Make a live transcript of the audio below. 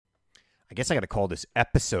I guess I got to call this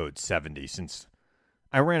episode 70 since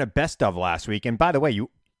I ran a best of last week. And by the way,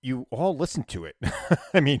 you all listened to it.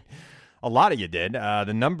 I mean, a lot of you did.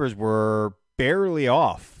 The numbers were barely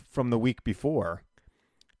off from the week before,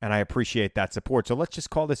 and I appreciate that support. So let's just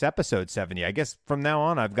call this episode 70. I guess from now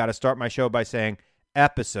on, I've got to start my show by saying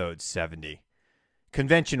episode 70.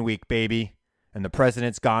 Convention week, baby, and the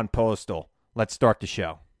president's gone postal. Let's start the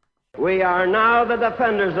show. We are now the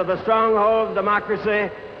defenders of the stronghold of democracy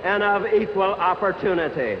and of equal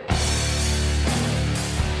opportunity.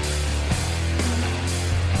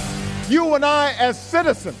 You and I, as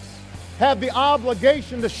citizens, have the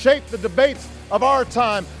obligation to shape the debates of our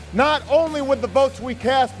time, not only with the votes we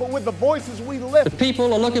cast, but with the voices we lift. The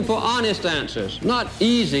people are looking for honest answers, not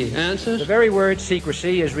easy answers. The very word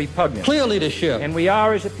secrecy is repugnant. Clear leadership. And we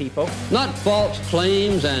are, as a people, not false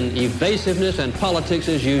claims and evasiveness and politics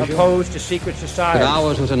as usual. Opposed to secret society. But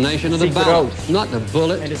ours was a nation of the ballot, not the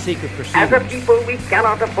bullet. And a secret procedure. As a people, we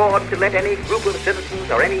cannot afford to let any group of citizens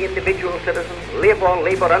or any individual citizen live or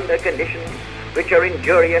labor under conditions which are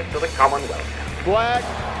injurious to the commonwealth. Black,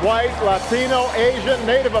 white, Latino, Asian,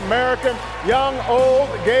 Native American, young, old,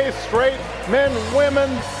 gay, straight, men, women,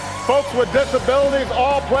 folks with disabilities,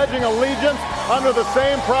 all pledging allegiance under the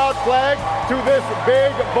same proud flag to this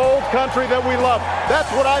big, bold country that we love.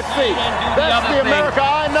 That's what I see. That's the America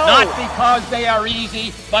I know. Not because they are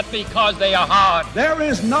easy, but because they are hard. There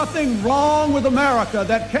is nothing wrong with America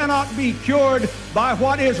that cannot be cured by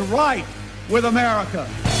what is right with America.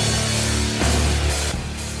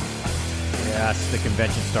 Yes, the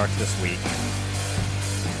convention starts this week.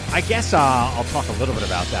 I guess I'll talk a little bit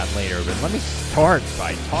about that later, but let me start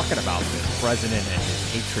by talking about this president and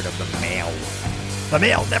his hatred of the mail. The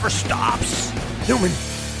mail never stops. Newman.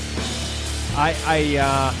 I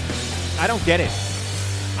don't get it.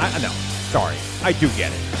 No, sorry. I do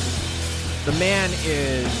get it. The man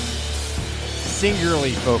is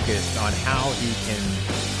singularly focused on how he can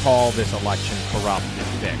call this election corrupt and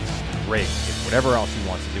fixed, rigged, and whatever else he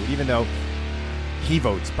wants to do, even though he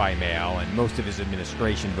votes by mail, and most of his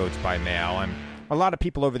administration votes by mail. And a lot of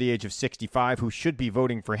people over the age of 65 who should be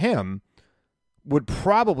voting for him would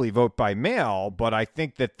probably vote by mail, but I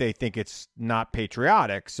think that they think it's not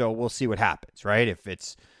patriotic, so we'll see what happens, right? If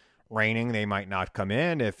it's raining, they might not come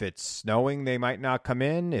in. If it's snowing, they might not come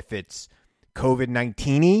in. If it's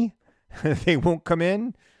COVID-19-y, they won't come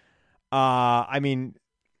in. I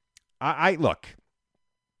look,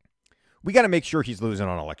 we got to make sure he's losing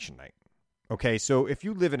on election night. Okay, so if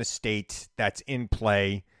you live in a state that's in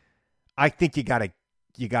play, I think you gotta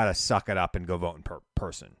suck it up and go vote in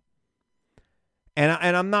person.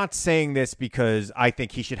 And I'm not saying this because I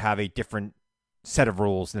think he should have a different set of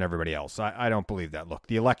rules than everybody else. I don't believe that. Look,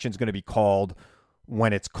 the election's going to be called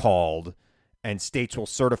when it's called, and states will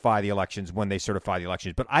certify the elections when they certify the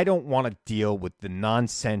elections. But I don't want to deal with the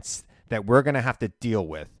nonsense that we're going to have to deal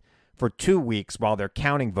with for 2 weeks while they're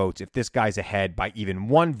counting votes if this guy's ahead by even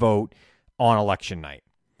one vote on election night.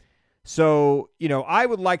 So, I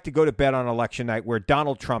would like to go to bed on election night where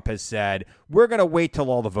Donald Trump has said, we're going to wait till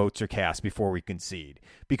all the votes are cast before we concede.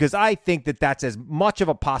 Because I think that that's as much of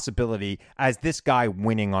a possibility as this guy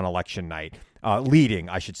winning on election night, leading,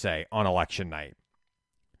 I should say, on election night.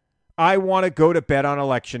 I want to go to bed on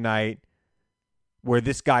election night where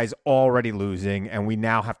this guy's already losing and we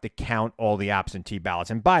now have to count all the absentee ballots.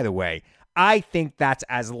 And by the way, I think that's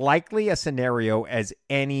as likely a scenario as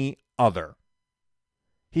any other.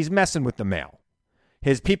 He's messing with the mail.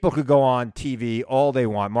 His people could go on TV all they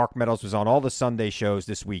want. Mark Meadows was on all the Sunday shows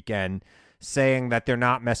this weekend saying that they're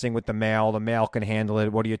not messing with the mail. The mail can handle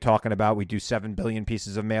it. What are you talking about? We do 7 billion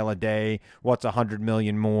pieces of mail a day. What's 100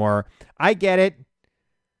 million more? I get it.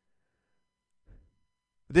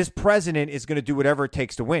 This president is going to do whatever it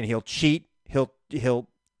takes to win. He'll cheat. He'll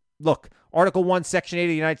look, Article 1, Section 8 of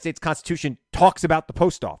the United States Constitution talks about the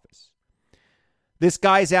post office. This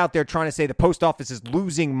guy's out there trying to say the post office is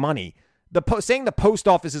losing money. Saying the post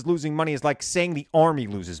office is losing money is like saying the Army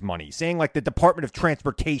loses money, saying like the Department of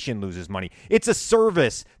Transportation loses money. It's a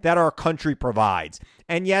service that our country provides.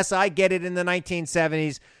 And yes, I get it. In the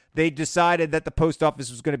 1970s, they decided that the post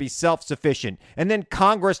office was going to be self-sufficient. And then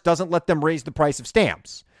Congress doesn't let them raise the price of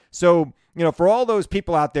stamps. So, for all those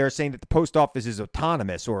people out there saying that the post office is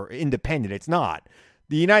autonomous or independent, it's not.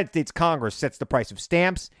 The United States Congress sets the price of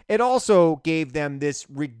stamps. It also gave them this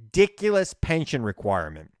ridiculous pension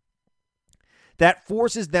requirement that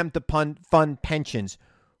forces them to fund pensions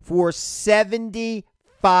for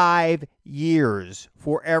 75 years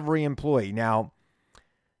for every employee. Now,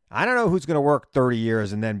 I don't know who's going to work 30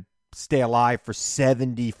 years and then stay alive for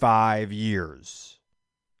 75 years.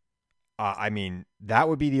 That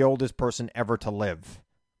would be the oldest person ever to live.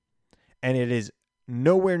 And it is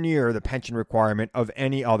nowhere near the pension requirement of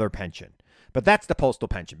any other pension. But that's the postal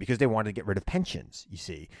pension because they wanted to get rid of pensions, you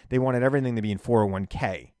see. They wanted everything to be in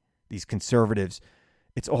 401k. These conservatives,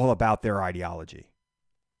 it's all about their ideology.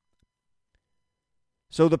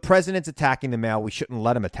 So the president's attacking the mail. We shouldn't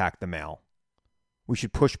let him attack the mail. We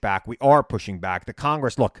should push back. We are pushing back. The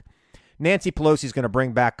Congress, look, Nancy Pelosi is going to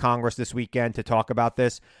bring back Congress this weekend to talk about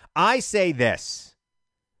this. I say this,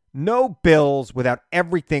 no bills without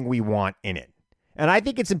everything we want in it. And I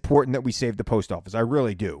think it's important that we save the post office. I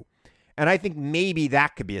really do. And I think maybe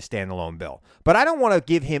that could be a standalone bill. But I don't want to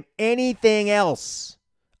give him anything else.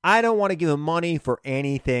 I don't want to give him money for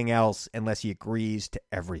anything else unless he agrees to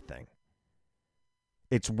everything.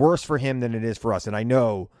 It's worse for him than it is for us. And I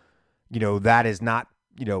know, that is not,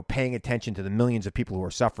 paying attention to the millions of people who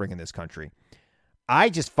are suffering in this country. I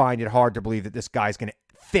just find it hard to believe that this guy's going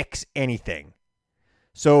to fix anything.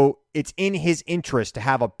 So it's in his interest to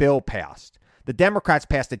have a bill passed. The Democrats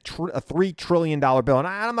passed a $3 trillion bill. And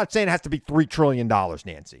I'm not saying it has to be $3 trillion,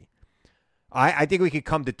 Nancy. I think we could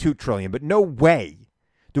come to $2 trillion, but no way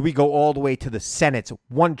do we go all the way to the Senate's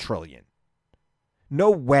 $1 trillion.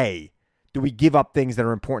 No way do we give up things that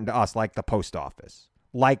are important to us, like the post office,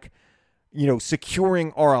 like,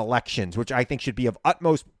 securing our elections, which I think should be of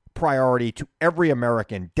utmost priority to every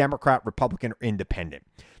American, Democrat, Republican, or Independent.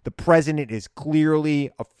 The president is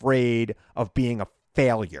clearly afraid of being a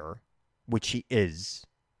failure, which he is.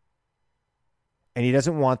 And he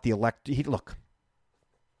doesn't want the look,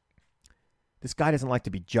 this guy doesn't like to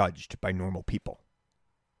be judged by normal people.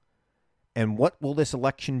 And what will this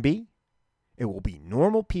election be? It will be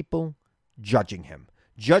normal people judging him.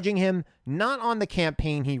 Judging him not on the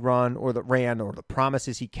campaign he ran or the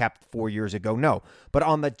promises he kept 4 years ago, no, but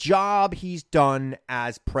on the job he's done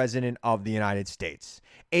as president of the United States.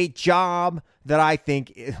 A job that I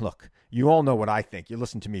think, look, you all know what I think. You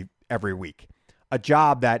listen to me every week. A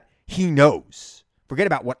job that he knows. Forget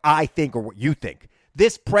about what I think or what you think.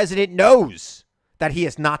 This president knows that he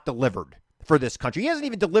has not delivered for this country. He hasn't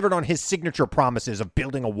even delivered on his signature promises of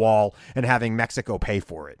building a wall and having Mexico pay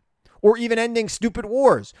for it, or even ending stupid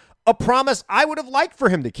wars, a promise I would have liked for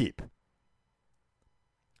him to keep.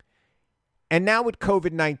 And now with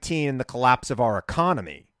COVID-19 and the collapse of our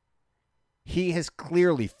economy, he has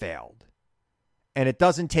clearly failed. And it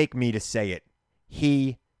doesn't take me to say it.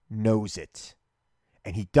 He knows it.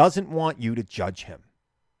 And he doesn't want you to judge him.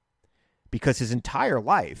 Because his entire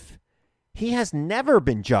life, he has never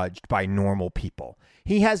been judged by normal people.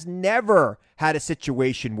 He has never had a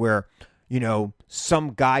situation where,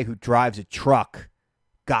 some guy who drives a truck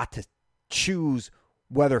got to choose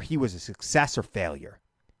whether he was a success or failure.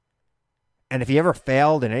 And if he ever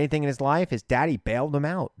failed in anything in his life, his daddy bailed him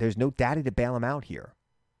out. There's no daddy to bail him out here.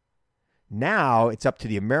 Now it's up to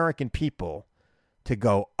the American people to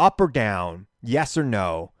go up or down, yes or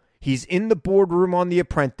no. He's in the boardroom on The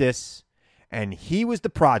Apprentice, and he was the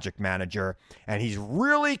project manager, and he's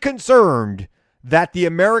really concerned that the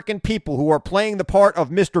American people who are playing the part of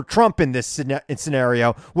Mr. Trump in this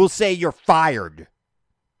scenario will say you're fired.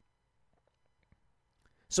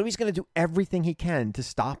 So he's going to do everything he can to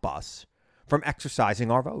stop us from exercising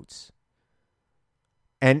our votes.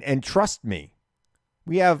 And trust me,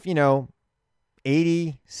 we have,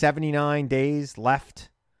 80, 79 days left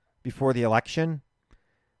before the election.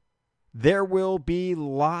 There will be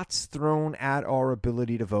lots thrown at our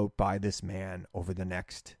ability to vote by this man over the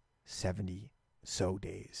next 70 so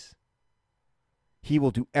days. He will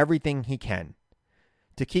do everything he can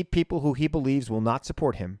to keep people who he believes will not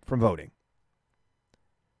support him from voting.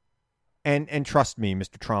 And trust me,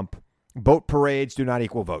 Mr. Trump, boat parades do not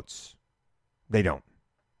equal votes. They don't.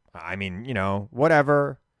 I mean,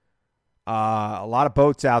 whatever. A lot of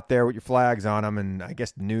boats out there with your flags on them, and I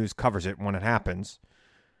guess the news covers it when it happens.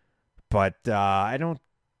 But I don't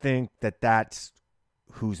think that that's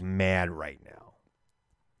who's mad right now.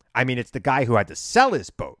 I mean, it's the guy who had to sell his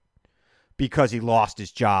boat because he lost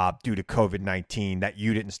his job due to COVID-19 that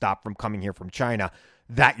you didn't stop from coming here from China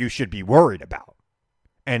that you should be worried about.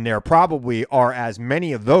 And there probably are as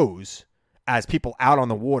many of those as people out on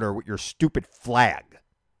the water with your stupid flag.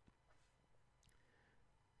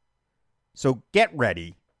 So get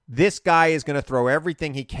ready. This guy is going to throw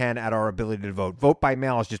everything he can at our ability to vote. Vote by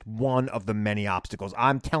mail is just one of the many obstacles.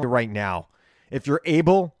 I'm telling you right now, if you're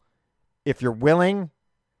able, if you're willing,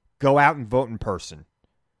 go out and vote in person.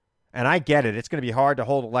 And I get it. It's going to be hard to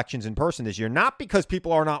hold elections in person this year, not because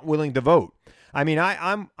people are not willing to vote. I mean,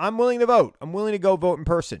 I'm willing to vote. I'm willing to go vote in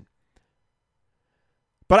person.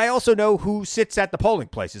 But I also know who sits at the polling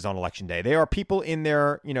places on Election Day. They are people in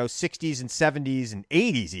their, 60s and 70s and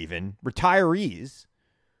 80s even, retirees,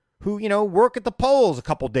 who, work at the polls a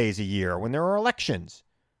couple days a year when there are elections.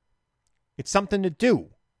 It's something to do.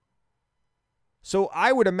 So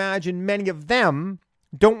I would imagine many of them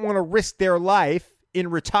don't want to risk their life in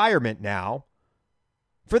retirement now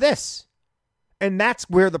for this. And that's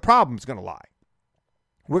where the problem's going to lie.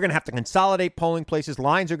 We're going to have to consolidate polling places.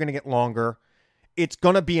 Lines are going to get longer. It's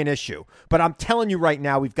going to be an issue. But I'm telling you right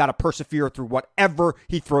now, we've got to persevere through whatever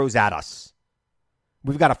he throws at us.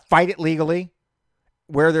 We've got to fight it legally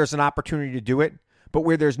where there's an opportunity to do it. But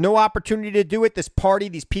where there's no opportunity to do it, this party,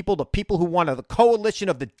 these people, the people who want the coalition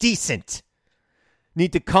of the decent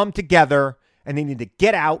need to come together, and they need to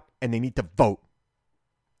get out and they need to vote.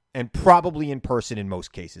 And probably in person in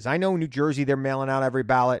most cases. I know in New Jersey, they're mailing out every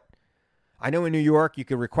ballot. I know in New York, you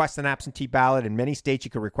can request an absentee ballot. In many states,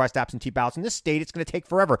 you can request absentee ballots. In this state, it's going to take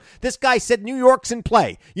forever. This guy said New York's in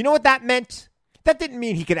play. You know what that meant? That didn't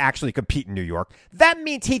mean he could actually compete in New York. That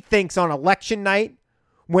means he thinks on election night,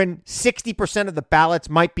 when 60% of the ballots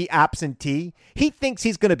might be absentee, he thinks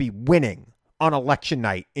he's going to be winning on election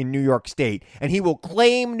night in New York State. And he will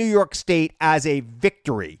claim New York State as a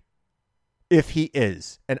victory if he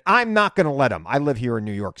is. And I'm not going to let him. I live here in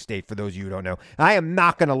New York State, for those of you who don't know. I am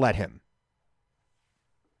not going to let him.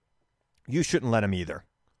 You shouldn't let him either.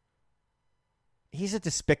 He's a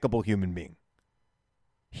despicable human being.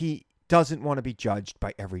 He doesn't want to be judged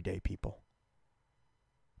by everyday people.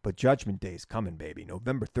 But Judgment Day is coming, baby.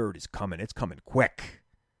 November 3rd is coming. It's coming quick.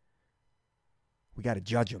 We got to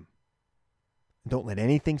judge him. Don't let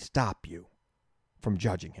anything stop you from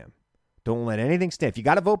judging him. Don't let anything stay. If you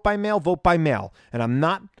got to vote by mail, vote by mail. And I'm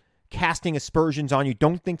not casting aspersions on you.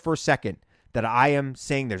 Don't think for a second that I am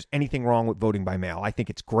saying there's anything wrong with voting by mail. I think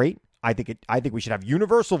it's great. I think we should have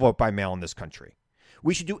universal vote by mail in this country.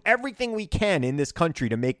 We should do everything we can in this country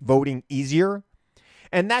to make voting easier.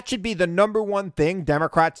 And that should be the number one thing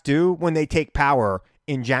Democrats do when they take power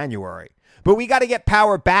in January. But we got to get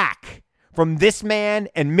power back from this man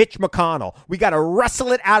and Mitch McConnell. We got to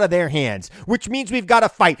wrestle it out of their hands, which means we've got to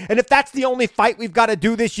fight. And if that's the only fight we've got to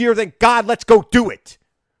do this year, then God, let's go do it.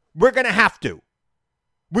 We're going to have to.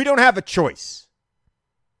 We don't have a choice.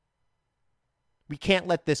 We can't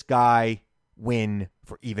let this guy win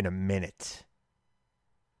for even a minute.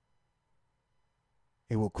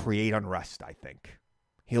 It will create unrest, I think.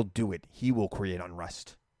 He'll do it. He will create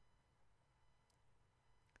unrest.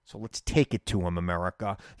 So let's take it to him,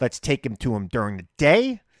 America. Let's take him to him during the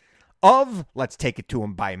day of. Let's take it to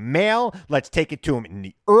him by mail. Let's take it to him in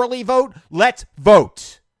the early vote. Let's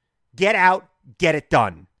vote. Get out. Get it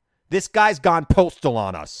done. This guy's gone postal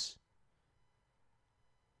on us.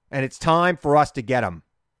 And it's time for us to get him.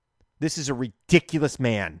 This is a ridiculous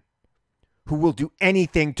man who will do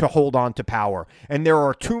anything to hold on to power. And there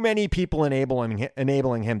are too many people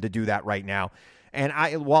enabling him to do that right now. And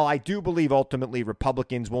while I do believe ultimately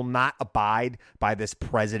Republicans will not abide by this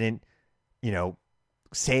president,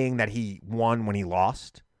 saying that he won when he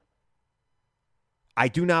lost, I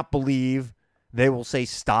do not believe they will say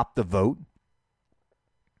stop the vote.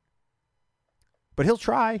 But he'll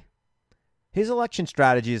try. His election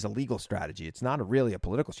strategy is a legal strategy. It's not really a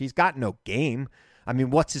political. He's got no game. I mean,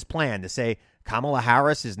 what's his plan? To say Kamala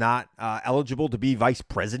Harris is not eligible to be vice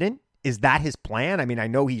president? Is that his plan? I mean, I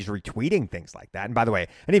know he's retweeting things like that. And by the way,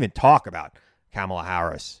 I didn't even talk about Kamala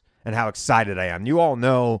Harris and how excited I am. You all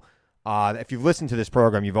know, if you've listened to this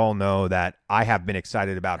program, you all know that I have been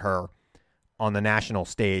excited about her on the national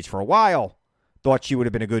stage for a while. Thought she would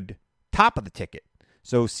have been a good top of the ticket.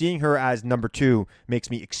 So seeing her as number 2 makes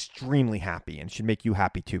me extremely happy, and should make you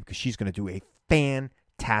happy too, because she's going to do a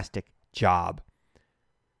fantastic job.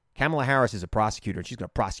 Kamala Harris is a prosecutor, and she's going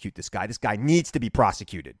to prosecute this guy. This guy needs to be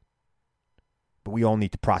prosecuted. But we all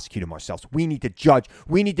need to prosecute him ourselves. We need to judge.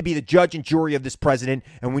 We need to be the judge and jury of this president,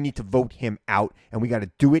 and we need to vote him out. And we got to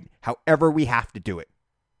do it however we have to do it.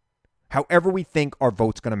 However we think our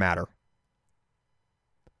vote's going to matter.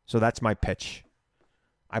 So that's my pitch.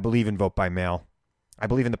 I believe in vote by mail. I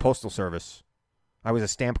believe in the Postal Service. I was a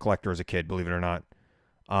stamp collector as a kid, believe it or not.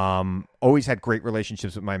 Always had great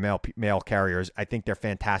relationships with my mail carriers. I think they're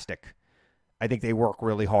fantastic. I think they work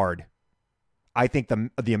really hard. I think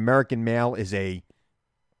the American mail is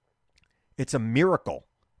it's a miracle.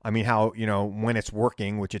 I mean, how, when it's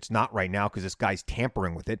working, which it's not right now because this guy's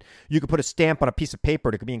tampering with it, you could put a stamp on a piece of paper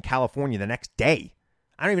that could be in California the next day.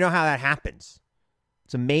 I don't even know how that happens.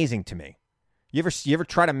 It's amazing to me. You ever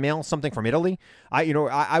try to mail something from Italy?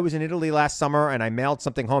 I was in Italy last summer and I mailed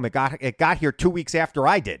something home. It got here 2 weeks after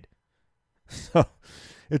I did. So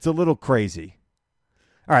it's a little crazy.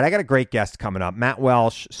 All right, I got a great guest coming up, Matt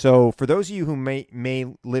Welsh. So for those of you who may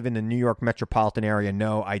live in the New York metropolitan area,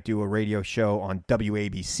 know I do a radio show on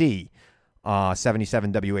WABC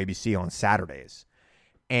 77 WABC on Saturdays.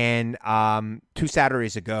 And 2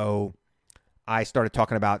 Saturdays ago, I started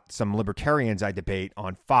talking about some libertarians I debate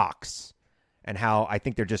on Fox and how I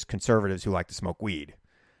think they're just conservatives who like to smoke weed.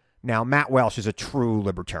 Now, Matt Welsh is a true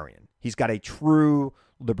libertarian. He's got a true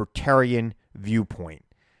libertarian viewpoint.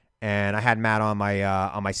 And I had Matt on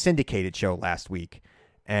my syndicated show last week.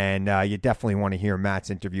 And you definitely want to hear Matt's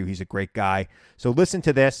interview. He's a great guy. So listen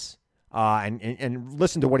to this and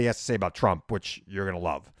listen to what he has to say about Trump, which you're going to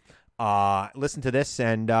love. Listen to this,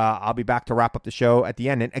 and I'll be back to wrap up the show at the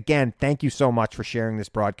end. And again, thank you so much for sharing this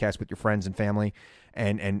broadcast with your friends and family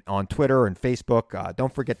and on Twitter and Facebook.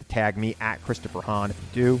 Don't forget to tag me at Christopher Hahn if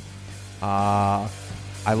you do.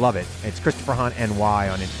 I love it. It's Christopher Hahn NY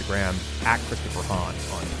on Instagram, at Christopher Hahn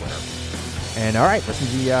on Twitter. And all right, listen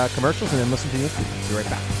to the commercials and then listen to the interview. Be right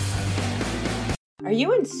back. Are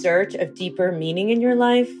you in search of deeper meaning in your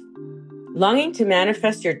life? Longing to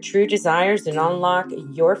manifest your true desires and unlock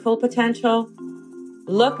your full potential?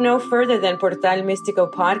 Look no further than Portal Místico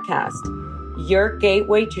Podcast, your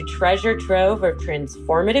gateway to treasure trove of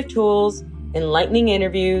transformative tools, enlightening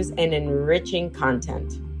interviews, and enriching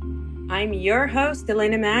content. I'm your host,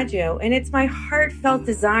 Elena Maggio, and it's my heartfelt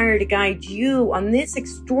desire to guide you on this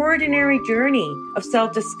extraordinary journey of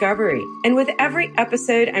self-discovery. And with every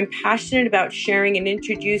episode, I'm passionate about sharing and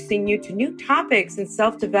introducing you to new topics in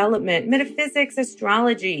self-development, metaphysics,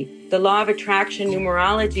 astrology, the law of attraction,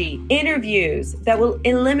 numerology, interviews that will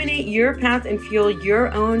eliminate your path and fuel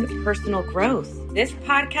your own personal growth. This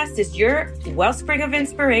podcast is your wellspring of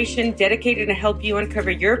inspiration dedicated to help you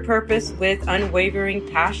uncover your purpose with unwavering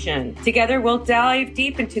passion. Together, we'll dive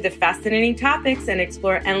deep into the fascinating topics and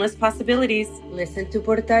explore endless possibilities. Listen to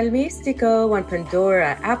Portal Místico on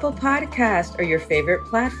Pandora, Apple Podcast, or your favorite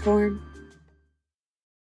platform.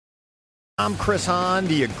 I'm Chris Hahn,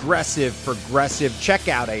 the Aggressive Progressive. Check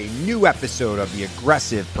out a new episode of the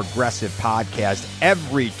Aggressive Progressive podcast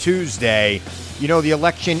every Tuesday. You know, the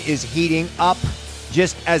election is heating up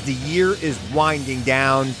just as the year is winding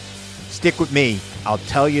down. Stick with me. I'll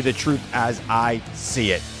tell you the truth as I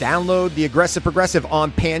see it. Download the Aggressive Progressive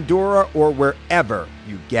on Pandora or wherever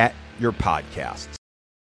you get your podcasts.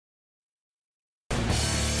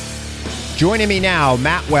 Joining me now,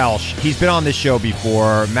 Matt Welsh. He's been on this show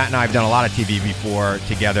before. Matt and I have done a lot of TV before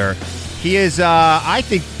together. He is, I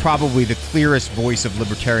think, probably the clearest voice of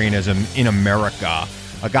libertarianism in America.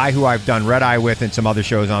 A guy who I've done Red Eye with and some other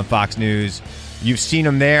shows on Fox News. You've seen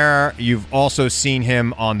him there. You've also seen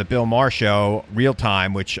him on the Bill Maher Show, Real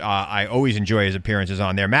Time, which I always enjoy his appearances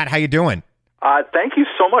on there. Matt, how you doing? Thank you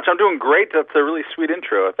so much. I'm doing great. That's a really sweet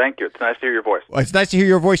intro. Thank you. It's nice to hear your voice. Well, it's nice to hear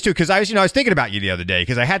your voice too, because I was thinking about you the other day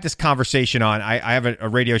because I had this conversation on. I have a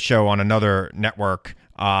radio show on another network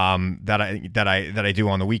that I do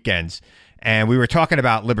on the weekends, and we were talking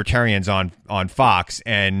about libertarians on Fox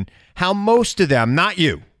and how most of them, not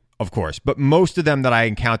you, of course, but most of them that I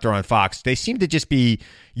encounter on Fox, they seem to just be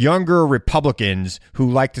younger Republicans who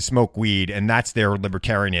like to smoke weed, and that's their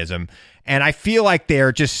libertarianism. And I feel like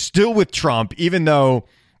they're just still with Trump, even though,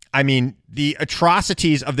 I mean, the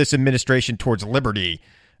atrocities of this administration towards liberty,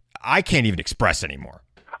 I can't even express anymore.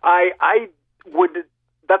 I would.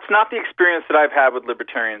 That's not the experience that I've had with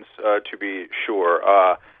libertarians, to be sure.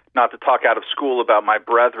 Not to talk out of school about my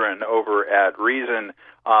brethren over at Reason,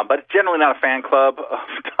 but generally not a fan club of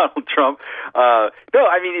Donald Trump. No,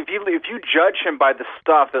 I mean, if you judge him by the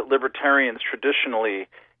stuff that libertarians traditionally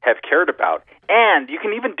have cared about, and you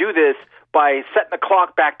can even do this by setting the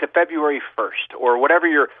clock back to February 1st or whatever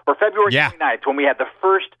or February 29th when we had the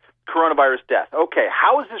first coronavirus death. Okay,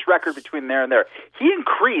 how is his record between there and there? He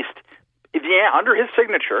increased, under his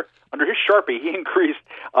signature, under his Sharpie, he increased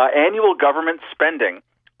annual government spending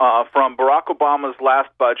from Barack Obama's last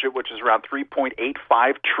budget, which is around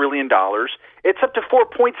 $3.85 trillion. It's up to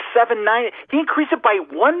 $4.79. He increased it by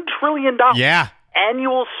 $1 trillion. Yeah.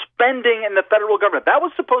 Annual spending in the federal government. That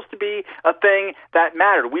was supposed to be a thing that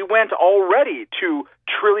mattered. We went already to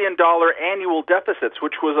trillion-dollar annual deficits,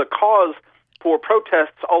 which was a cause for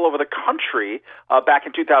protests all over the country back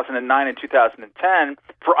in 2009 and 2010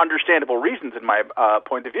 for understandable reasons, in my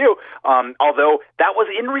point of view, although that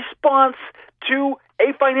was in response to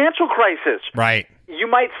a financial crisis. Right. You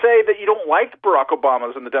might say that you don't like Barack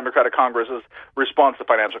Obama's and the Democratic Congress's response to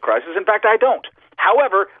financial crisis. In fact, I don't.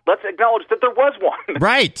 However, let's acknowledge that there was one.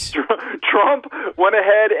 Right. Trump went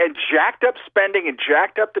ahead and jacked up spending and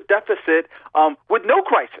jacked up the deficit with no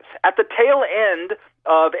crisis at the tail end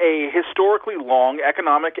of a historically long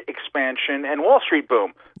economic expansion and Wall Street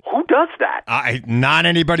boom. Who does that? Not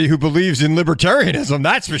anybody who believes in libertarianism,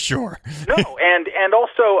 that's for sure. No, and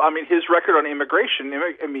also, I mean, his record on immigration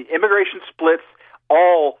splits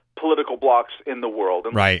all political blocs in the world,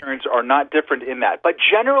 and right. libertarians are not different in that. But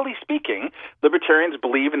generally speaking, libertarians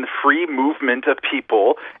believe in the free movement of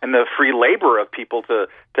people and the free labor of people to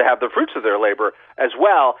have the fruits of their labor as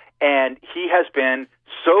well. And he has been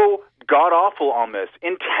so god-awful on this,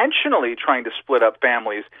 intentionally trying to split up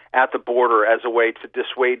families at the border as a way to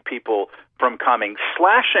dissuade people from coming,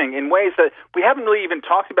 slashing in ways that we haven't really even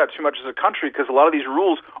talked about too much as a country, because a lot of these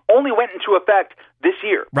rules only went into effect this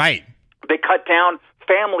year. Right. They cut down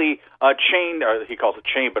family chain, or he calls it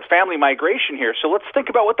chain, but family migration here. So let's think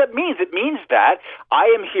about what that means. It means that I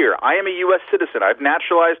am here. I am a U.S. citizen. I've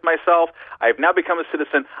naturalized myself. I have now become a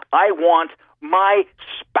citizen. I want my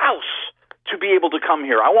spouse to be able to come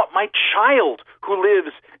here. I want my child who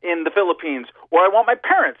lives in the Philippines, or I want my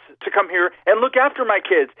parents to come here and look after my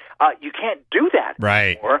kids. You can't do that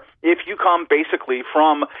right. anymore if you come basically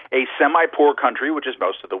from a semi-poor country, which is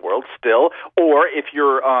most of the world still, or if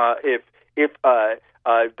you're if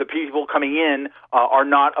the people coming in are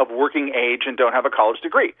not of working age and don't have a college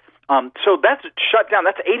degree. So that's shut down.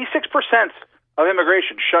 That's 86% of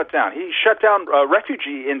immigration shut down. He shut down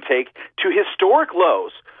refugee intake to historic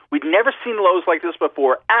lows. We'd never seen lows like this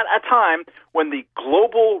before at a time when the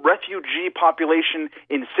global refugee population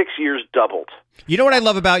in 6 years doubled. You know what I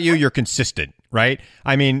love about you? You're consistent, right?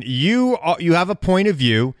 I mean, you have a point of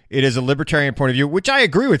view. It is a libertarian point of view, which I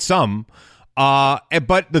agree with some.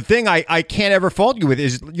 But the thing I can't ever fault you with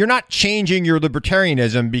is you're not changing your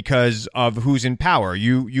libertarianism because of who's in power.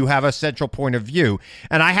 You have a central point of view.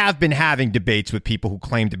 And I have been having debates with people who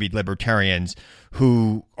claim to be libertarians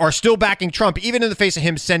who are still backing Trump, even in the face of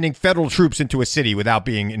him sending federal troops into a city without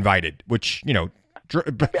being invited, which, you know,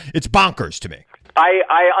 it's bonkers to me.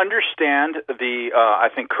 I understand the, I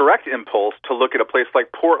think, correct impulse to look at a place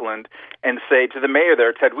like Portland and say to the mayor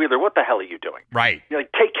there, Ted Wheeler, what the hell are you doing? Right. You're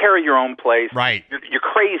like, take care of your own place. Right. You're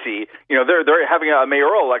crazy. You know, they're having a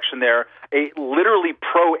mayoral election there. A literally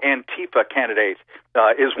pro-Antifa candidate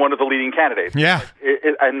is one of the leading candidates. Yeah.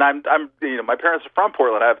 And I'm, you know, my parents are from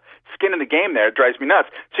Portland. I have skin in the game there. It drives me nuts.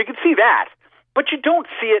 So you can see that. But you don't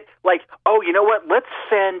see it like, oh, you know what? Let's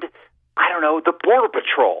send, I don't know, the Border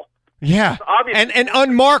Patrol. Yeah, and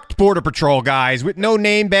unmarked Border Patrol guys with no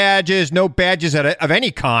name badges, no badges of any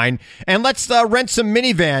kind, and let's rent some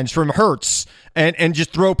minivans from Hertz and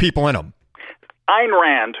just throw people in them. Ayn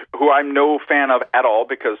Rand, who I'm no fan of at all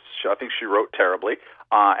because I think she wrote terribly,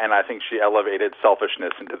 and I think she elevated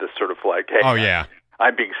selfishness into this sort of like, hey, oh yeah,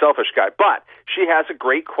 I'm being selfish guy. But she has a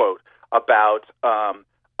great quote about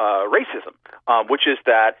racism, which is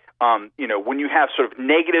that you know, when you have sort of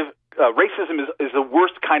negative. Racism is the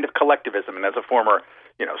worst kind of collectivism, and as a former,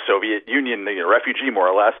 you know, Soviet Union refugee, more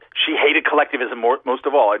or less, she hated collectivism most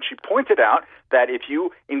of all. And she pointed out that if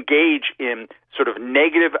you engage in sort of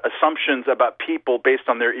negative assumptions about people based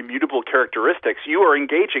on their immutable characteristics, you are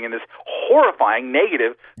engaging in this horrifying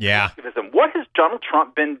negative collectivism. What has Donald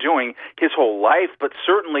Trump been doing his whole life, but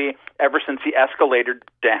certainly ever since he escalated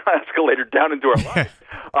down into our lives?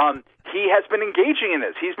 He has been engaging in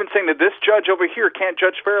this. He's been saying that this judge over here can't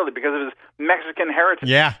judge fairly because of his Mexican heritage.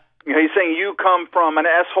 Yeah. You know, he's saying you come from an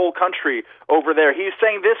S-hole country over there. He's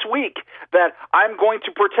saying this week that I'm going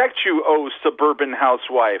to protect you, oh suburban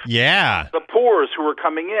housewife. Yeah. The poors who are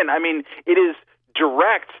coming in. I mean, it is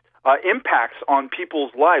direct impacts on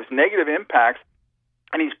people's lives, negative impacts.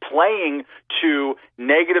 And he's playing to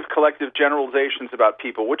negative collective generalizations about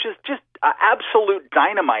people, which is just absolute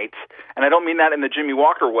dynamite. And I don't mean that in the Jimmy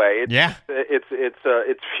Walker way.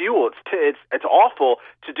 It's fuel. It's awful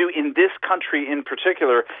to do in this country in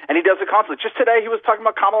particular. And he does it constantly. Just today, he was talking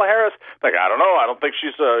about Kamala Harris. Like, I don't know. I don't think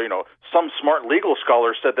she's some smart legal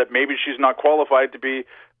scholar said that maybe she's not qualified to be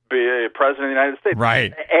a president of the United States.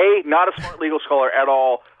 Right. A, not a smart legal scholar at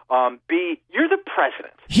all. B, you're the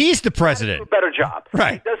president. He's the president. Do a better job.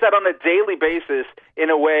 Right. He does that on a daily basis in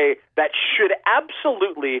a way that should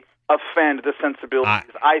absolutely offend the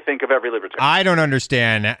sensibilities, I think, of every libertarian. I don't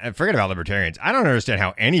understand. Forget about libertarians. I don't understand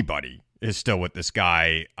how anybody is still with this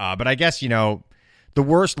guy. But I guess, you know, the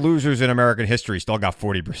worst losers in American history still got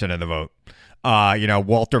 40% of the vote. You know,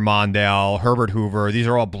 Walter Mondale, Herbert Hoover, these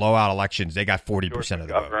are all blowout elections. They got 40% of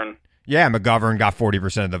the vote. Yeah, McGovern got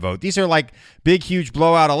 40% of the vote. These are like big, huge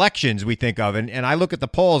blowout elections we think of. And I look at the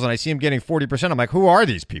polls and I see them getting 40%. I'm like, who are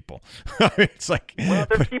these people? It's like, well,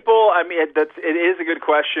 there's people, I mean, it is a good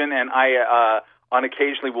question. And I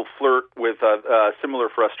unoccasionally will flirt with similar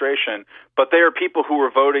frustration. But they are people who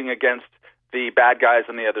are voting against the bad guys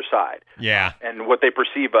on the other side. Yeah. And what they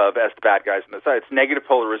perceive of as the bad guys on the side. It's negative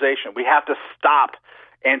polarization. We have to stop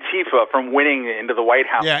Antifa from winning into the White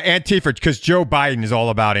House. Yeah, Antifa, because Joe Biden is all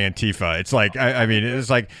about Antifa. It's like, I mean,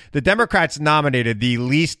 it's like the Democrats nominated the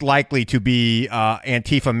least likely to be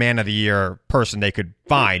Antifa Man of the Year person they could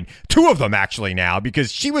find. Two of them, actually, now,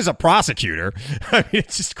 because she was a prosecutor. I mean,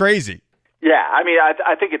 it's just crazy. Yeah, I mean,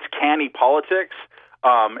 I think it's canny politics.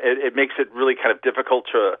 It makes it really kind of difficult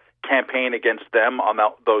to campaign against them on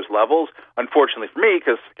those levels. Unfortunately for me,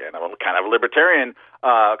 because, again, I'm kind of a libertarian,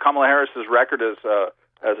 Kamala Harris's record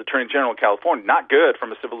as Attorney General in California, not good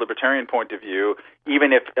from a civil libertarian point of view,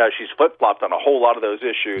 even if she's flip-flopped on a whole lot of those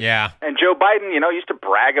issues. Yeah. And Joe Biden, used to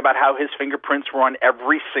brag about how his fingerprints were on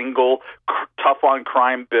every single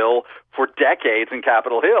tough-on-crime bill for decades in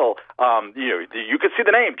Capitol Hill. You could see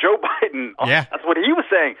the name, Joe Biden. Yeah. That's what he was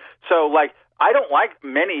saying. So, I don't like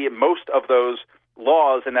most of those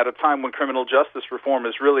laws, and at a time when criminal justice reform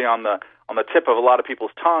is really on the tip of a lot of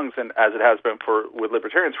people's tongues, and as it has been with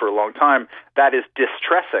libertarians for a long time, that is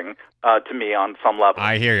distressing to me on some level.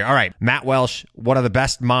 I hear you. All right, Matt Welch, one of the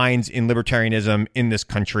best minds in libertarianism in this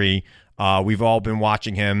country. We've all been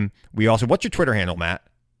watching him. What's your Twitter handle, Matt?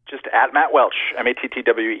 Just at Matt Welch,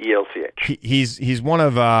 MattWelch. He's one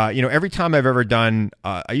of every time I've ever done.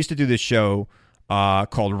 I used to do this show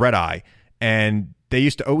called Red Eye, and they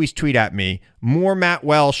used to always tweet at me, more Matt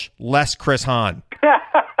Welch, less Chris Hahn.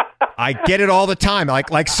 I get it all the time.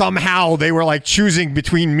 Like somehow they were like choosing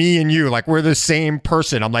between me and you. Like we're the same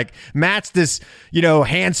person. I'm like, Matt's this,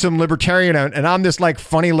 handsome libertarian, and I'm this like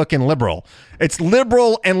funny looking liberal. It's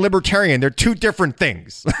liberal and libertarian. They're two different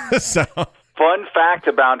things. So. Fun fact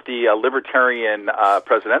about the libertarian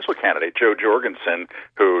presidential candidate, Jo Jorgensen,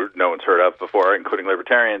 who no one's heard of before, including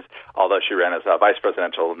libertarians, although she ran as a vice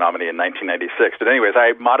presidential nominee in 1996. But anyways,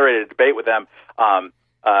 I moderated a debate with them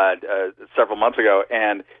several months ago,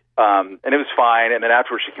 and it was fine. And then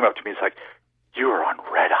afterwards, she came up to me and was like, "You were on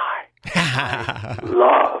Red Eye." I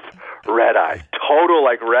love Red Eye. Total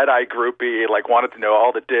Red Eye groupie, wanted to know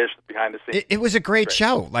all the dish behind the scenes. It was a great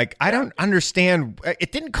show. I don't understand.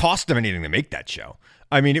 It didn't cost them anything to make that show.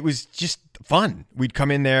 I mean, it was just fun. We'd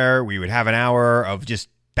come in there. We would have an hour of just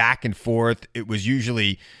back and forth. It was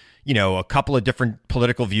usually, a couple of different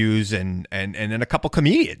political views and then a couple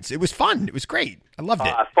comedians. It was fun. It was great. I loved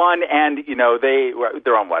it. Fun, and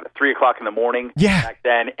they're on 3:00 in the morning back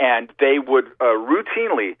then, and they would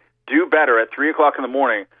routinely do better at 3:00 in the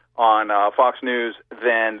morning on Fox News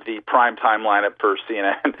than the primetime lineup for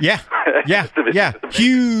CNN. Yeah.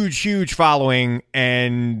 Huge following,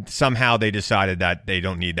 and somehow they decided that they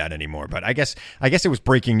don't need that anymore. But I guess it was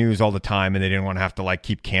breaking news all the time, and they didn't want to have to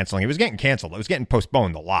keep canceling. It was getting canceled. It was getting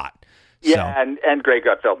postponed a lot. Yeah, so. and Greg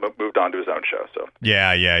Gutfeld moved on to his own show. So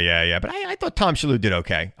yeah. But I thought Tom Shalhoub did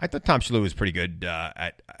okay. I thought Tom Shalhoub was pretty good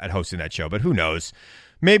at hosting that show. But who knows?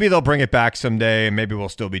 Maybe they'll bring it back someday, and maybe we'll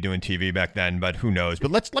still be doing TV back then, but who knows?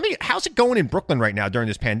 But how's it going in Brooklyn right now during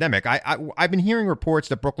this pandemic? I've been hearing reports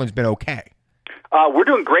that Brooklyn's been okay. We're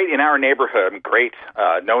doing great in our neighborhood. I mean, great.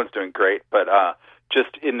 No one's doing great, but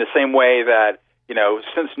just in the same way that,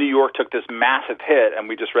 since New York took this massive hit, and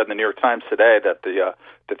we just read in the New York Times today that the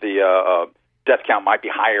death count might be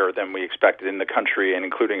higher than we expected in the country, and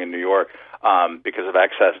including in New York, because of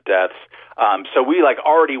excess deaths. So we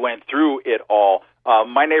already went through it all.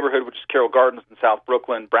 My neighborhood, which is Carroll Gardens in South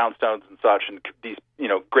Brooklyn, brownstones and such, and these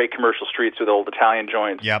great commercial streets with old Italian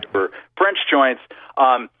joints, or French joints.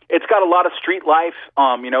 It's got a lot of street life.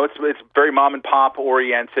 It's very mom and pop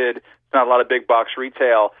oriented. It's not a lot of big box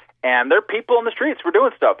retail, and there are people in the streets. We're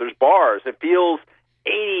doing stuff. There's bars. It feels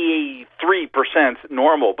 83%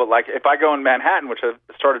 normal. But if I go in Manhattan, which I've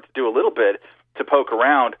started to do a little bit to poke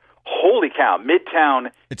around. Holy cow,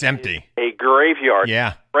 Midtown. It's empty. A graveyard.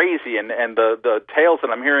 Yeah. Crazy. And the tales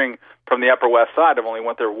that I'm hearing from the Upper West Side, I've only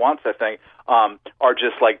went there once, I think, are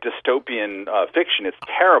just dystopian fiction. It's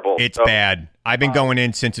terrible. It's bad. I've been going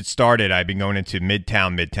in since it started. I've been going into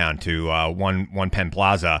Midtown to One Penn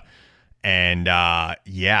Plaza. And I'd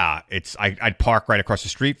park right across the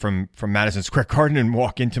street from Madison Square Garden and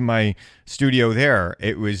walk into my studio there.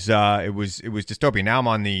 It was dystopian. Now I'm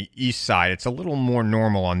on the east side. It's a little more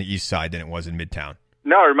normal on the east side than it was in Midtown.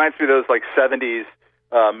 No, it reminds me of those 70s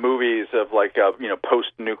movies of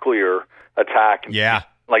post-nuclear attack. And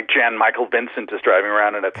Jan Michael Vincent is driving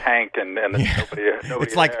around in a tank, and nobody.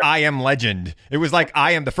 It's like there. I Am Legend. It was like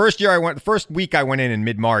I Am. The first week I went in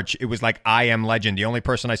mid-March. It was like I Am Legend. The only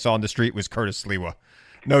person I saw on the street was Curtis Sliwa.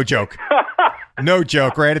 No joke. No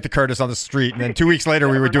joke. Right at the Curtis on the street. And then 2 weeks later,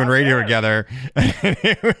 we were doing radio together.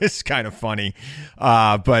 It was kind of funny.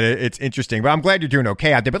 But it's interesting. But I'm glad you're doing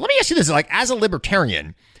okay out there. But let me ask you this. Like, as a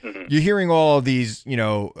libertarian, you're hearing all of these,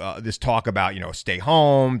 this talk about, stay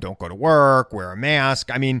home, don't go to work, wear a mask.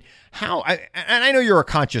 I mean, and I know you're a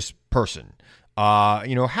conscious person. How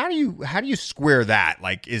do you square that?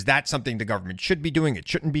 Like, is that something the government should be doing? It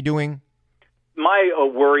shouldn't be doing? My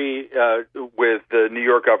worry with the New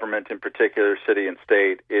York government in particular, city and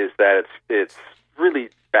state, is that it's really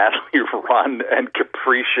badly run and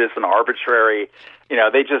capricious and arbitrary.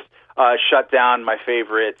 They just shut down my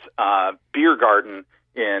favorite beer garden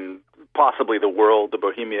in possibly the world, the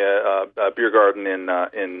Bohemia Beer Garden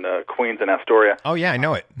in Queens and Astoria. Oh, yeah, I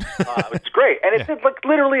know it. It's great. And it's like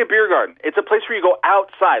literally a beer garden. It's a place where you go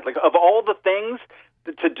outside. Like, of all the things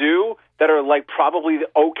to do that are like probably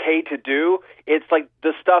okay to do, it's like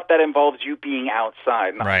the stuff that involves you being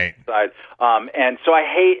outside, not outside. And so I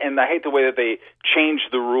hate the way that they change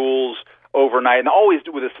the rules overnight, and always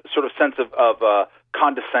with this sort of sense of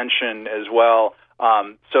condescension as well.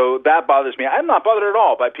 So that bothers me. I'm not bothered at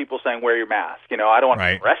all by people saying wear your mask. I don't want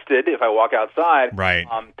to be arrested if I walk outside. Right.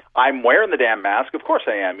 I'm wearing the damn mask. Of course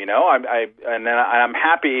I am. I'm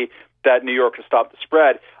happy that New York has stopped the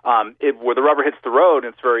spread. Where the rubber hits the road,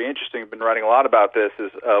 and it's very interesting, I've been writing a lot about this,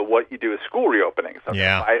 is what you do with school reopenings.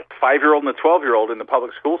 Yeah. A 5-year-old and a 12-year-old in the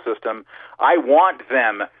public school system, I want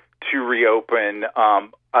them to reopen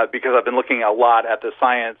because I've been looking a lot at the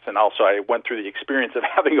science, and also I went through the experience of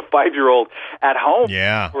having a 5-year-old at home.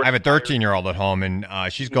 Yeah, I have a 13-year-old at home, and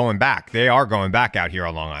she's going back. They are going back out here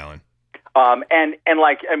on Long Island.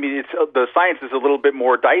 It's the science is a little bit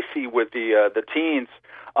more dicey with the teens.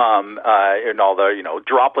 And all the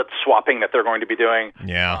droplet swapping that they're going to be doing,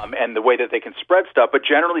 and the way that they can spread stuff. But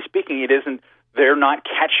generally speaking, it isn't. They're not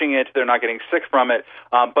catching it. They're not getting sick from it.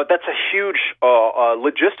 But that's a huge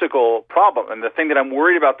logistical problem. And the thing that I'm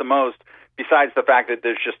worried about the most, besides the fact that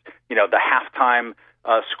there's just the halftime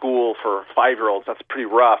school for 5-year-olds, that's pretty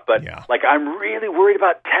rough. But I'm really worried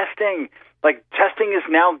about testing. Like, testing is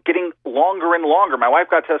now getting longer and longer. My wife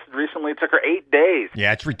got tested recently. It took her 8 days.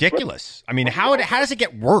 Yeah, it's ridiculous. I mean, how does it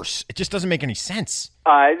get worse? It just doesn't make any sense.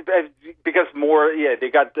 Because they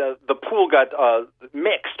got the pool got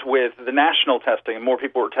mixed with the national testing, and more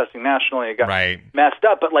people were testing nationally. It got messed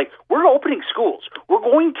up. But, we're opening schools. We're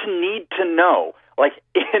going to need to know,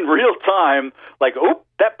 in real time,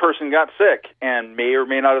 that person got sick and may or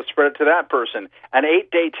may not have spread it to that person. An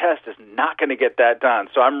 8-day test is not going to get that done.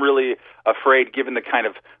 So I'm really afraid, given the kind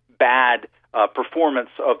of bad performance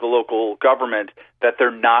of the local government, that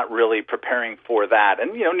they're not really preparing for that.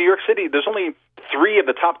 And, New York City, there's only 3 of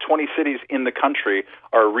the top 20 cities in the country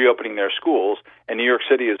are reopening their schools, and New York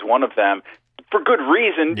City is one of them. For good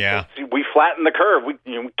reason. Yeah. We flattened the curve. We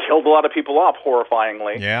killed a lot of people off,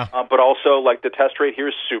 horrifyingly. Yeah. But also, the test rate here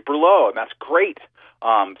is super low, and that's great.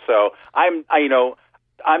 So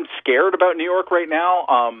I'm scared about New York right now.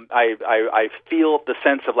 I feel the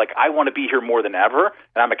sense of I want to be here more than ever,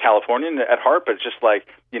 and I'm a Californian at heart. But it's just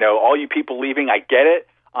all you people leaving, I get it.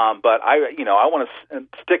 But I want to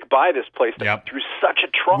stick by this place that went through such a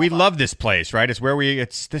trauma. We love this place, right? It's where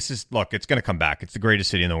it's going to come back. It's the greatest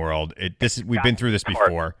city in the world. We've been through this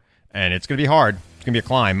before, and it's going to be hard. It's going to be a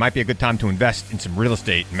climb. Might be a good time to invest in some real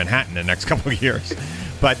estate in Manhattan in the next couple of years.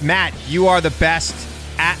 But Matt, you are the best.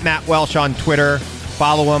 At Matt Welch on Twitter.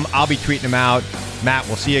 Follow him. I'll be tweeting him out. Matt,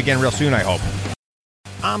 we'll see you again real soon, I hope.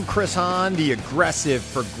 I'm Chris Hahn, the Aggressive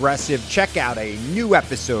Progressive. Check out a new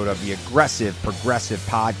episode of the Aggressive Progressive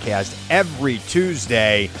podcast every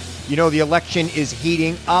Tuesday. The election is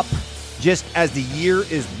heating up just as the year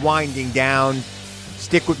is winding down.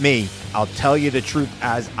 Stick with me. I'll tell you the truth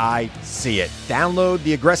as I see it. Download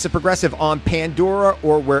the Aggressive Progressive on Pandora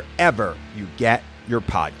or wherever you get your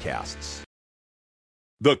podcasts.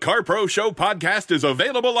 The CarPro Show podcast is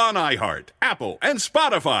available on iHeart, Apple, and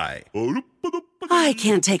Spotify. I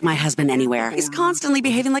can't take my husband anywhere. He's constantly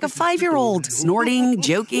behaving like a 5-year-old, snorting,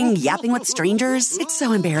 joking, yapping with strangers. It's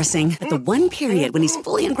so embarrassing. But the one period when he's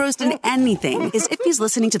fully engrossed in anything is if he's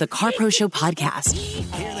listening to the CarPro Show podcast.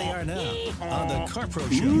 Here they are now on the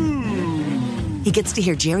CarPro Show. He gets to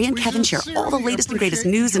hear Jerry and Kevin share all the latest and greatest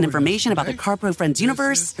news and information about the CarPro Friends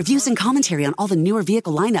universe, reviews and commentary on all the newer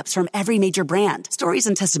vehicle lineups from every major brand, stories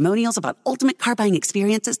and testimonials about ultimate car buying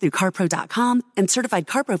experiences through CarPro.com, and certified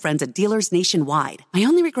CarPro Friends at dealers nationwide. My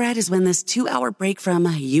only regret is when this 2-hour break from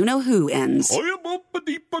you-know-who ends.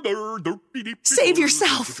 Save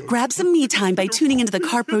yourself. Grab some me time by tuning into the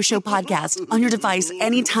CarPro Show podcast on your device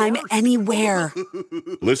anytime, anywhere.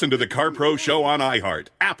 Listen to the CarPro Show on iHeart,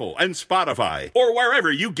 Apple, and Spotify. or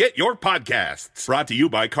wherever you get your podcasts. Brought to you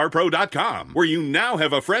by CarPro.com, where you now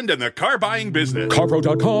have a friend in the car buying business.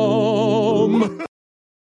 CarPro.com.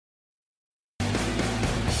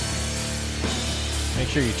 Make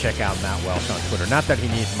sure you check out Matt Welsh on Twitter. Not that he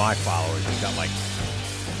needs my followers. He's got like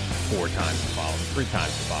 4 times the followers, 3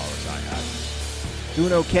 times the followers I have.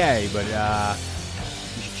 Doing okay, but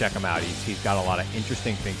you should check him out. He's got a lot of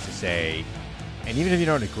interesting things to say. And even if you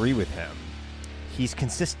don't agree with him, he's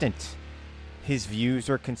consistent. His views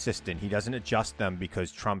are consistent. He doesn't adjust them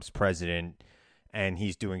because Trump's president and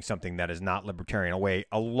he's doing something that is not libertarian.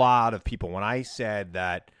 A lot of people, when I said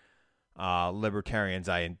that libertarians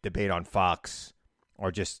I debate on Fox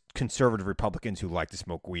are just conservative Republicans who like to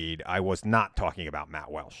smoke weed, I was not talking about Matt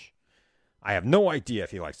Welsh. I have no idea if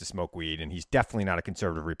he likes to smoke weed, and he's definitely not a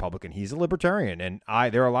conservative Republican. He's a libertarian, and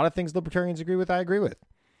there are a lot of things libertarians agree with, I agree with.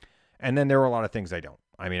 And then there are a lot of things I don't.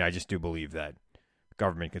 I mean, I just do believe that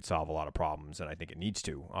government could solve a lot of problems, and I think it needs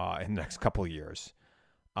to in the next couple of years.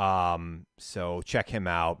 So check him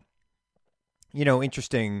out. You know,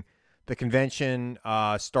 interesting. The convention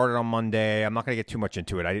started on Monday. I'm not going to get too much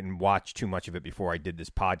into it. I didn't watch too much of it before I did this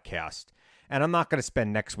podcast. And I'm not going to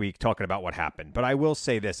spend next week talking about what happened. But I will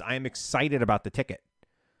say this. I am excited about the ticket.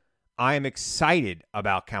 I am excited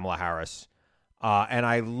about Kamala Harris. And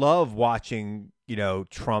I love watching,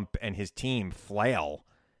 Trump and his team flail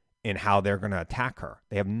in how they're going to attack her.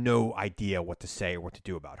 They have no idea what to say or what to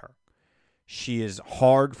do about her. She is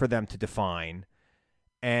hard for them to define.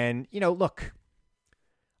 And, look,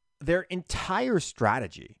 their entire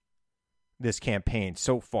strategy, this campaign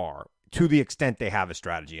so far, to the extent they have a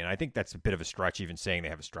strategy, and I think that's a bit of a stretch even saying they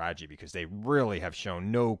have a strategy because they really have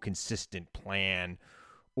shown no consistent plan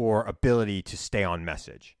or ability to stay on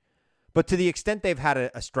message. But to the extent they've had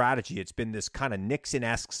a strategy, it's been this kind of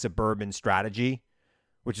Nixon-esque suburban strategy,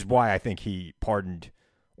 which is why I think he pardoned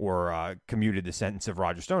or commuted the sentence of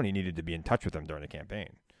Roger Stone. He needed to be in touch with him during the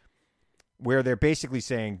campaign, where they're basically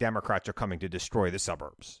saying Democrats are coming to destroy the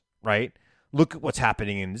suburbs, right? Look at what's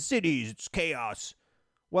happening in the cities. It's chaos.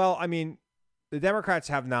 Well, I mean, the Democrats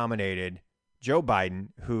have nominated Joe Biden,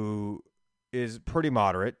 who is pretty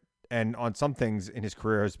moderate and on some things in his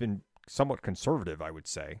career has been somewhat conservative, I would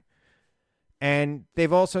say. And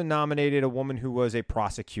they've also nominated a woman who was a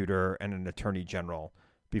prosecutor and an attorney general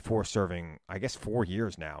before serving, I guess, 4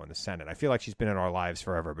 years now in the Senate. I feel like she's been in our lives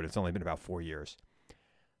forever, but it's only been about 4 years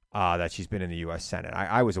that she's been in the U.S. Senate.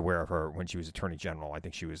 I was aware of her when she was attorney general. I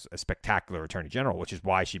think she was a spectacular attorney general, which is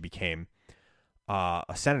why she became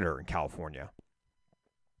a senator in California.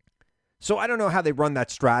 So I don't know how they run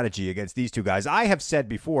that strategy against these two guys. I have said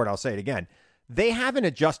before, and I'll say it again, they haven't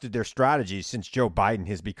adjusted their strategy since Joe Biden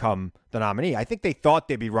has become the nominee. I think they thought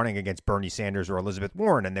they'd be running against Bernie Sanders or Elizabeth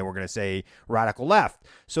Warren, and they were going to say radical left.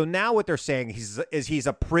 So now what they're saying is he's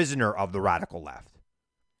a prisoner of the radical left.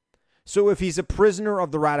 So if he's a prisoner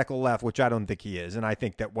of the radical left, which I don't think he is, and I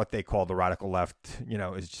think that what they call the radical left,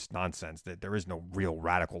 is just nonsense, that there is no real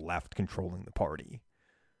radical left controlling the party.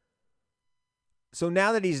 So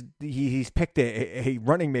now that he's picked a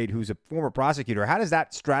running mate who's a former prosecutor, how does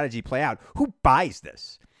that strategy play out? Who buys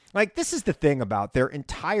this? Like, this is the thing about their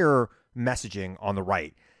entire messaging on the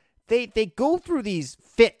right. They go through these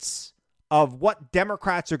fits of what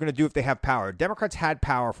Democrats are going to do if they have power. Democrats had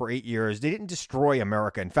power for 8 years. They didn't destroy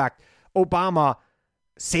America. In fact, Obama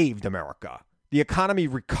saved America. The economy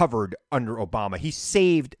recovered under Obama. He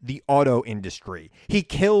saved the auto industry. He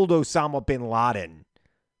killed Osama bin Laden.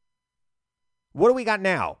 What do we got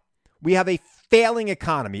now? We have a failing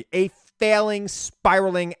economy, a failing,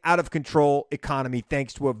 spiraling, out of control economy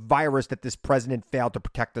thanks to a virus that this president failed to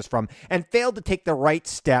protect us from and failed to take the right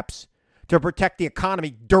steps to protect the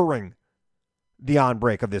economy during the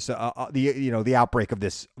outbreak of this, the outbreak of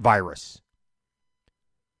this virus.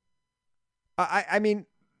 I mean,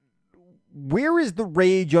 where is the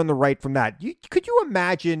rage on the right from that? Could you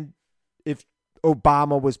imagine if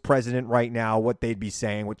Obama was president right now, what they'd be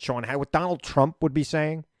saying, what Donald Trump would be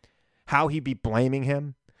saying, how he'd be blaming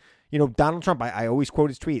him? Donald Trump, I always quote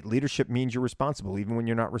his tweet, leadership means you're responsible. Even when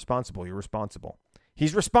you're not responsible, you're responsible.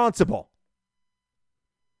 He's responsible,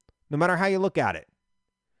 no matter how you look at it.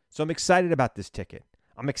 So I'm excited about this ticket.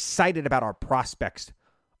 I'm excited about our prospects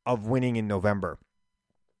of winning in November.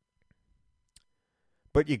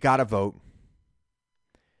 But you got to vote.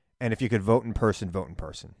 And if you could vote in person, vote in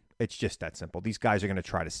person. It's just that simple. These guys are going to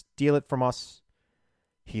try to steal it from us.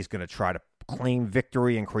 He's going to try to claim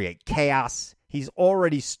victory and create chaos. He's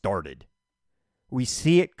already started. We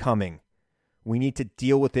see it coming. We need to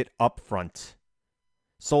deal with it up front.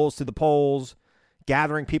 Souls to the polls.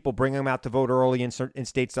 Gathering people, bringing them out to vote early in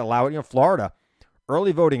states that allow it. Florida,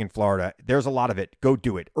 Early voting in Florida, there's a lot of it. Go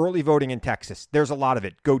do it. Early voting in Texas, there's a lot of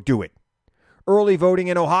it. Go do it. Early voting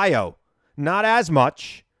in Ohio, not as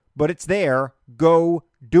much, but it's there. Go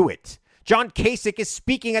do it. John Kasich is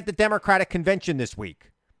speaking at the Democratic Convention this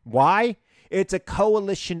week. Why? It's a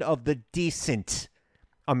coalition of the decent,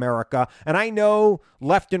 America. And I know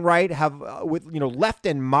left and right have, left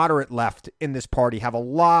and moderate left in this party have a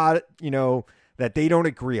lot, that they don't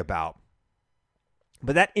agree about.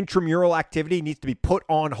 But that intramural activity needs to be put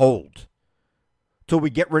on hold till we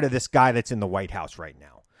get rid of this guy that's in the White House right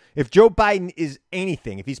now. If Joe Biden is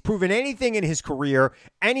anything, if he's proven anything in his career,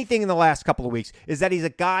 anything in the last couple of weeks, is that he's a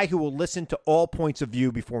guy who will listen to all points of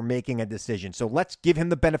view before making a decision. So let's give him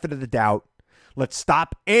the benefit of the doubt. Let's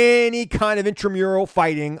stop any kind of intramural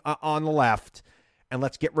fighting on the left, and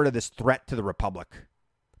let's get rid of this threat to the Republic.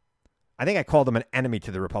 I think I called him an enemy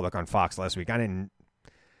to the Republic on Fox last week.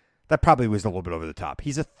 That probably was a little bit over the top.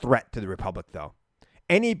 He's a threat to the Republic, though.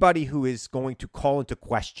 Anybody who is going to call into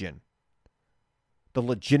question the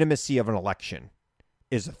legitimacy of an election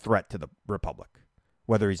is a threat to the Republic,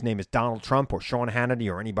 whether his name is Donald Trump or Sean Hannity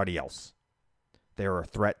or anybody else. They are a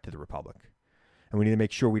threat to the Republic. And we need to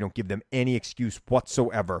make sure we don't give them any excuse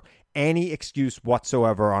whatsoever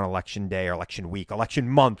on election day or election week, election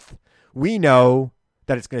month. We know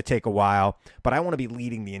that it's going to take a while, but I want to be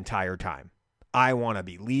leading the entire time. I want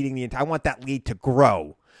that lead to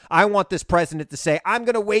grow. I want this president to say, I'm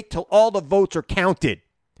going to wait till all the votes are counted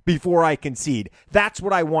before I concede. That's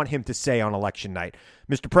what I want him to say on election night.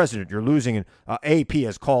 Mr. President, you're losing. And AP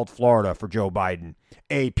has called Florida for Joe Biden.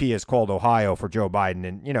 AP has called Ohio for Joe Biden.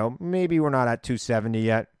 And, maybe we're not at 270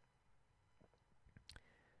 yet.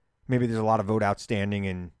 Maybe there's a lot of vote outstanding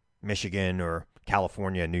in Michigan or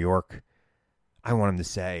California and New York. I want him to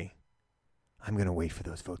say, I'm going to wait for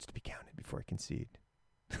those votes to be counted before I concede.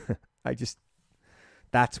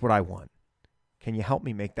 That's what I want. Can you help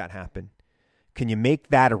me make that happen? Can you make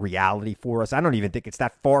that a reality for us? I don't even think it's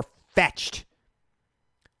that far-fetched.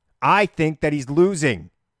 I think that he's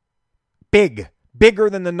losing. Bigger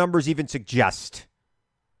than the numbers even suggest.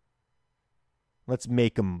 Let's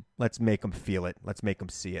make him feel it. Let's make him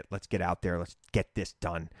see it. Let's get out there. Let's get this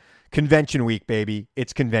done. Convention week, baby.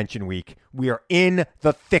 It's convention week. We are in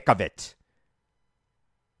the thick of it.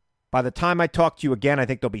 By the time I talk to you again, I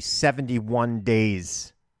think there'll be 71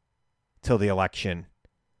 days till the election.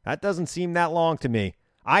 That doesn't seem that long to me.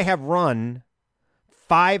 I have run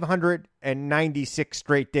 596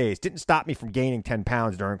 straight days. Didn't stop me from gaining 10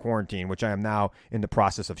 pounds during quarantine, which I am now in the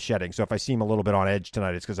process of shedding. So if I seem a little bit on edge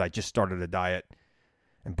tonight, it's because I just started a diet.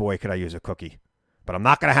 And boy, could I use a cookie. But I'm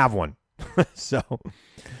not going to have one. So,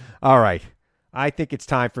 all right. I think it's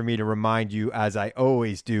time for me to remind you, as I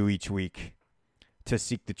always do each week, to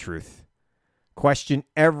seek the truth. Question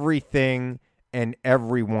everything and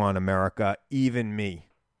everyone, America, even me.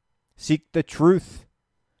 Seek the truth.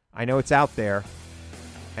 I know it's out there,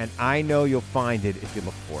 and I know you'll find it if you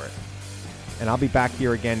look for it. And I'll be back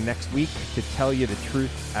here again next week to tell you the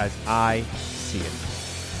truth as I see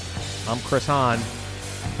it. I'm Chris Hahn.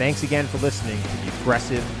 Thanks again for listening to the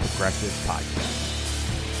Aggressive Progressive Podcast.